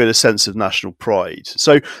 to feel a sense of national pride.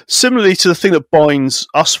 So similarly to the thing that binds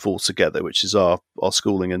us all together, which is our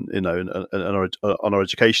schooling and our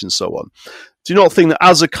education and so on. Do you not think that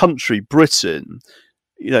as a country, Britain,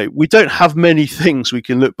 we don't have many things we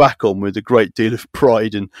can look back on with a great deal of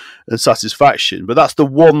pride and satisfaction, but that's the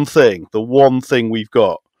one thing we've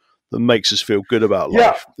got that makes us feel good about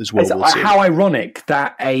life as well. How ironic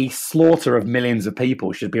that a slaughter of millions of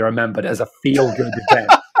people should be remembered as a feel-good event.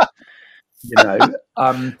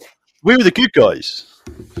 We were the good guys.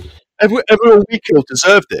 Everyone we killed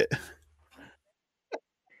deserved it.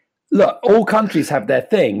 Look, all countries have their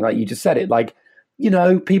thing, like you just said it. Like,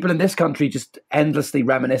 people in this country just endlessly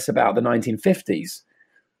reminisce about the 1950s,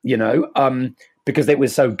 because it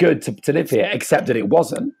was so good to live here, except that it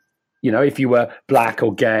wasn't. If you were black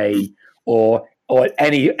or gay or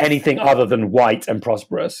anything other than white and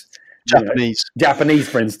prosperous. Japanese,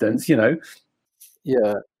 for instance,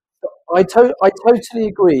 Yeah. I totally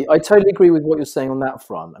agree. I totally agree with what you're saying on that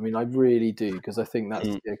front. I mean, I really do, because I think that's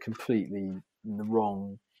completely in the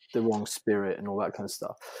wrong spirit and all that kind of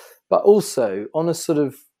stuff. But also on a sort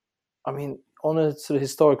of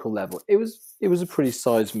historical level, it was a pretty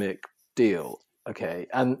seismic deal. Okay,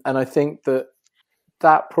 and I think that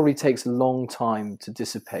probably takes a long time to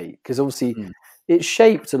dissipate, because obviously it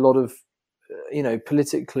shaped a lot of,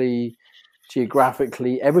 politically,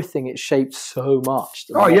 geographically, everything. It shaped so much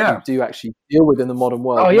that we do actually deal with in the modern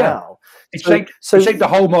world now. It shaped the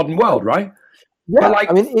whole modern world, right? Yeah,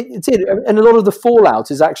 it did, and a lot of the fallout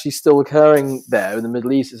is actually still occurring there in the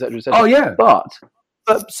Middle East, etc., etc. Oh yeah, but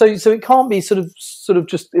so it can't be sort of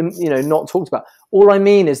just not talked about. All I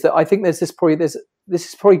mean is that I think this is probably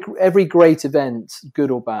every great event,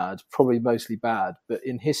 good or bad, probably mostly bad, but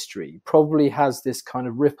in history probably has this kind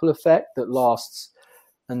of ripple effect that lasts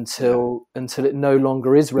until it no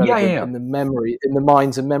longer is relevant in the memory, in the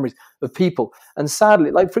minds and memories of people. And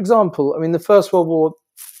sadly, like for example, I mean, the First World War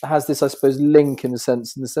has this, I suppose, link in the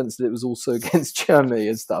sense that it was also against Germany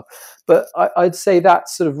and stuff. But I'd say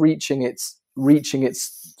that's sort of reaching its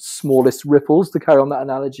smallest ripples, to carry on that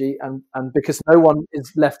analogy, and because no one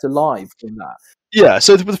is left alive from that. Yeah.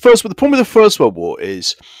 So the problem with the First World War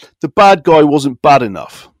is the bad guy wasn't bad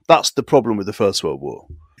enough. That's the problem with the First World War.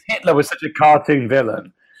 Hitler was such a cartoon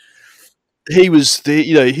villain. he was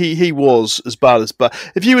he was as bad as bad.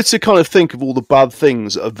 If you were to kind of think of all the bad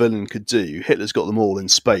things that a villain could do, Hitler's got them all in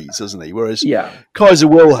spades, hasn't he? Whereas Kaiser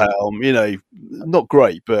Wilhelm, not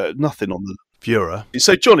great, but nothing on the Führer.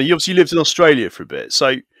 So Johnny, you obviously lived in Australia for a bit.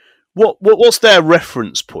 So what's their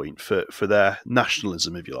reference point for their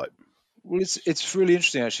nationalism, if you like? Well, it's really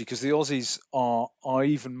interesting actually, because the Aussies are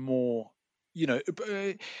even more,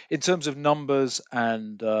 in terms of numbers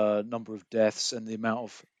and number of deaths and the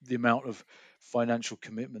amount of financial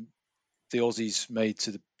commitment the Aussies made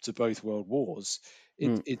to both world wars.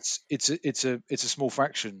 It's a small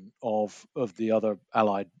fraction of the other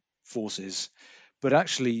Allied forces, but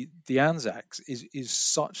actually the Anzacs is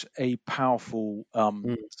such a powerful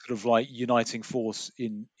sort of like uniting force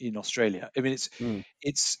in Australia. I mean,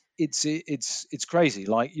 it's crazy.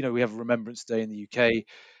 Like, we have Remembrance Day in the UK.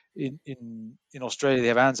 In Australia they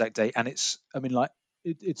have Anzac Day, and it's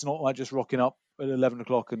it's not like just rocking up at 11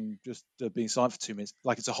 o'clock and just being silent for 2 minutes.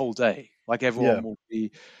 Like, it's a whole day. Like, everyone will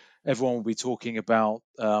be talking about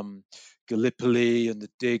Gallipoli and the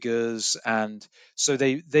diggers, and so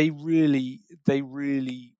they really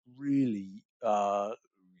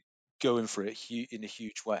go in for it in a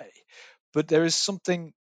huge way. But there is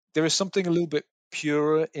something a little bit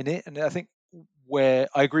purer in it, and I think where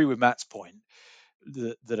I agree with Matt's point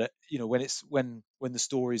that when the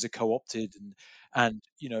stories are co-opted and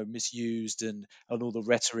misused, and all the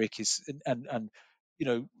rhetoric is and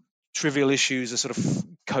trivial issues are sort of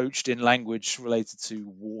coached in language related to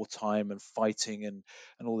wartime and fighting and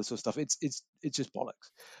all this sort of stuff. It's just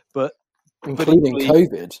bollocks. But including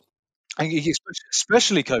COVID,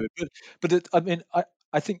 especially COVID. But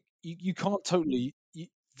I think you can't totally.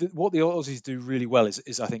 What the Aussies do really well is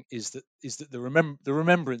that the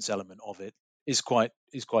remembrance element of it is quite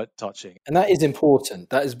touching, and that is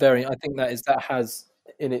important. That is I think that has,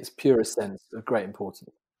 in its purest sense, a great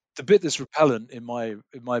importance. The bit that's repellent, in my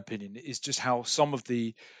opinion, is just how some of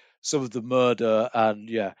the murder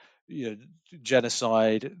and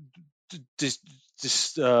genocide,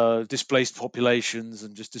 displaced populations,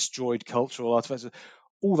 and just destroyed cultural artifacts.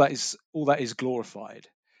 All that is glorified,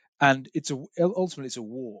 and ultimately it's a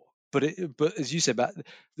war. But as you said, Matt,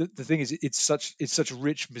 the thing is, it's such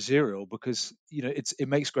rich material because it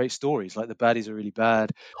makes great stories. Like, the baddies are really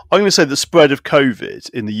bad. I'm going to say the spread of COVID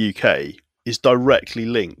in the UK is directly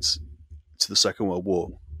linked to the Second World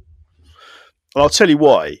War, and I'll tell you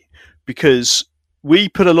why. Because we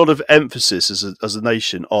put a lot of emphasis as a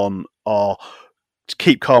nation on our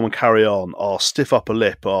keep calm and carry on, our stiff upper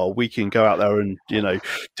lip, we can go out there and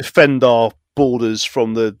defend our borders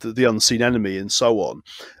from the unseen enemy and so on.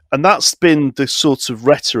 And that's been the sort of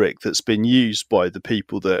rhetoric that's been used by the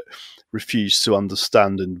people that refuse to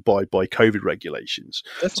understand and abide by COVID regulations.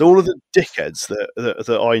 Definitely. So all of the dickheads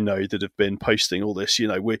that I know that have been posting all this,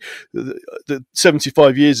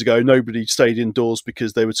 75 years ago, nobody stayed indoors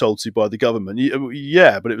because they were told to by the government.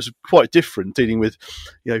 Yeah, but it was quite different dealing with,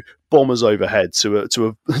 bombers overhead to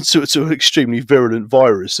an extremely virulent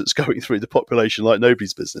virus that's going through the population like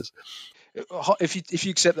nobody's business. If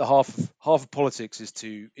you accept that half of politics is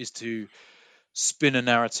to spin a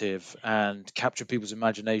narrative and capture people's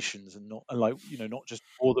imaginations, and not just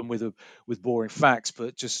bore them with boring facts,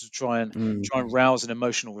 but just to try and rouse an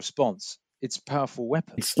emotional response, it's a powerful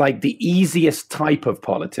weapon. It's like the easiest type of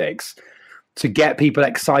politics to get people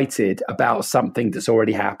excited about something that's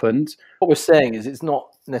already happened. What we're saying is it's not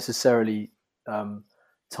necessarily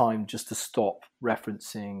time just to stop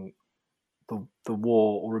referencing the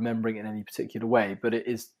war or remembering it in any particular way, but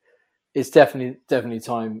it's definitely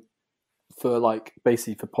time for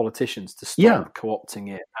basically for politicians to stop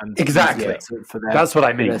co-opting it and exactly for their, that's what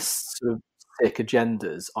I mean, their sort of sick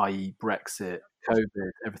agendas, i.e. Brexit,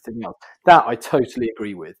 COVID, everything else. That I totally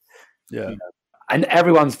agree with. Yeah. And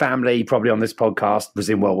everyone's family probably on this podcast was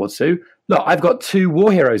in World War II. Look, I've got 2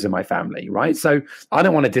 war heroes in my family, right? So I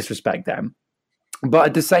don't want to disrespect them, but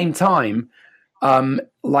at the same time,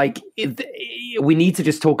 we need to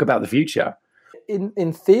just talk about the future.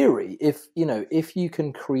 In theory, if you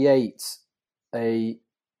can create a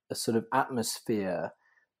sort of atmosphere,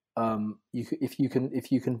 if you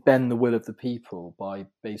can bend the will of the people by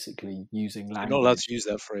basically using language. You're not allowed to use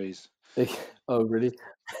that phrase. Oh, really?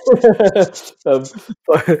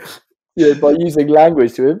 By using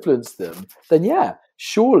language to influence them, then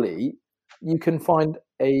surely you can find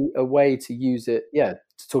a way to use it, to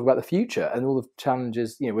talk about the future and all the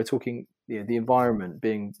challenges. We're talking, the environment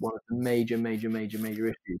being one of the major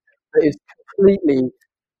issues. But it's completely.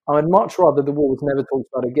 I'd much rather the war was never talked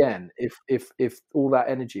about again if all that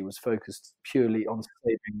energy was focused purely on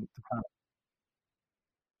saving the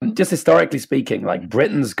planet. Just historically speaking, like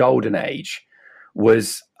Britain's golden age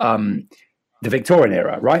was the Victorian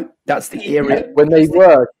era, right? That's the era when they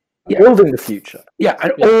were building the future. Yeah,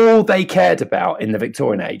 and all they cared about in the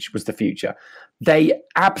Victorian age was the future. They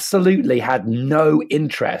absolutely had no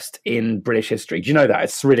interest in British history. Do you know that?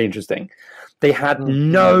 It's really interesting. They had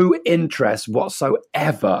no interest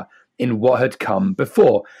whatsoever in what had come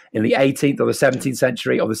before in the 18th or the 17th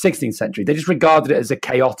century or the 16th century. They just regarded it as a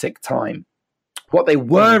chaotic time. What they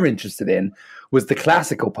were interested in was the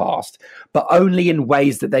classical past, but only in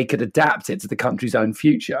ways that they could adapt it to the country's own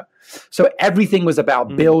future. So everything was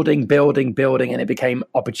about building, and it became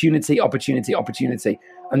opportunity.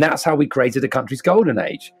 And that's how we created a country's golden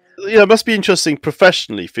age. You know, it must be interesting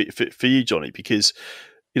professionally for you, Johnny, because,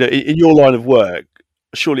 you know, in your line of work,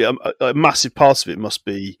 surely a massive part of it must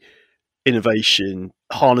be innovation,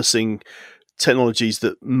 harnessing technologies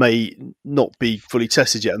that may not be fully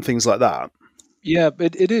tested yet and things like that. Yeah,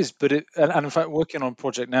 it is, but and in fact, working on a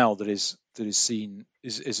project now that is seen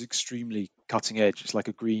is extremely cutting edge. It's like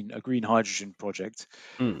a green hydrogen project,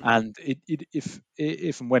 and if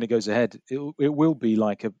and when it goes ahead, it will be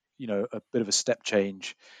like a bit of a step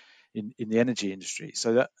change in the energy industry.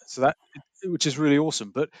 So that which is really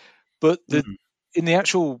awesome. But in the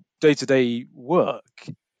actual day-to-day work,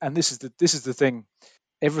 and this is the thing,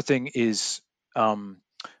 everything is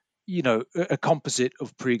a composite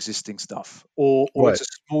of pre-existing stuff, or right. It's a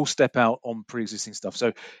small step out on pre-existing stuff.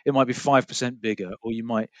 So it might be 5% bigger, or you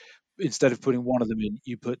might, instead of putting one of them in,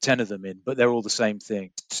 you put 10 of them in, but they're all the same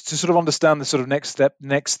thing. To sort of understand the sort of next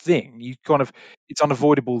thing, you it's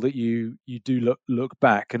unavoidable that you do look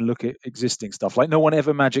back and look at existing stuff. Like no one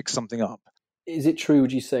ever magics something up. Is it true,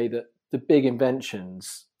 would you say, that the big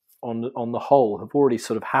inventions on the whole have already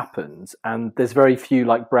sort of happened, and there's very few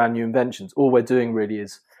like brand new inventions? All we're doing really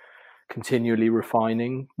is continually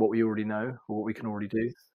refining what we already know or what we can already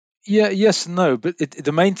do? Yeah, yes, no, but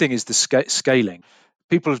the main thing is the scaling.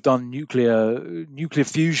 People have done nuclear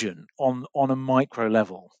fusion on a micro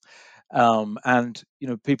level, and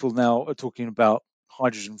people now are talking about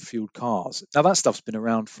hydrogen fueled cars. Now that stuff's been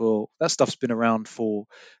around for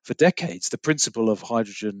decades. The principle of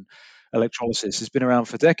hydrogen electrolysis has been around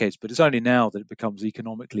for decades, but it's only now that it becomes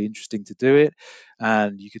economically interesting to do it,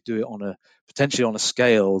 and you could do it potentially on a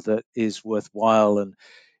scale that is worthwhile and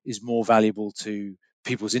is more valuable to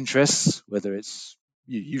people's interests, whether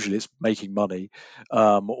usually it's making money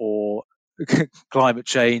or climate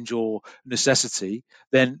change or necessity.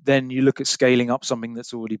 Then you look at scaling up something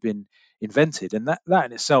that's already been invented, and that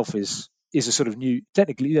in itself is a sort of new.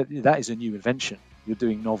 Technically, that is a new invention. You're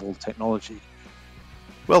doing novel technology.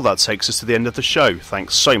 Well, that takes us to the end of the show.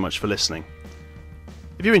 Thanks so much for listening.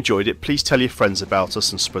 If you enjoyed it, please tell your friends about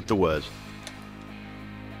us and spread the word.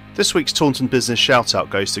 This week's Taunton Business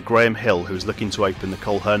shout-out goes to Graham Hill, who is looking to open the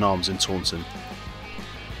Coleherne Arms in Taunton.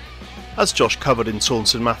 As Josh covered in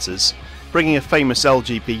Taunton Matters, bringing a famous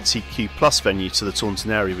LGBTQ+ venue to the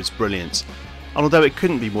Taunton area was brilliant, and although it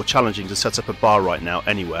couldn't be more challenging to set up a bar right now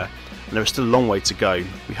anywhere, and there is still a long way to go,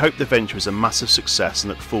 we hope the venture is a massive success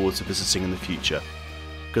and look forward to visiting in the future.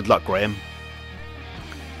 Good luck, Graham.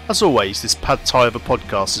 As always, this Pad Thai of a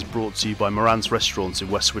podcast is brought to you by Moran's Restaurants in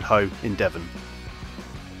Westwood Ho in Devon.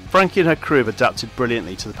 Frankie and her crew have adapted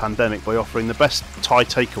brilliantly to the pandemic by offering the best Thai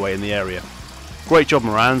takeaway in the area. Great job,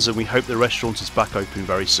 Moran's, and we hope the restaurant is back open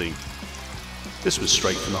very soon. This was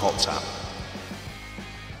straight from the hot tap.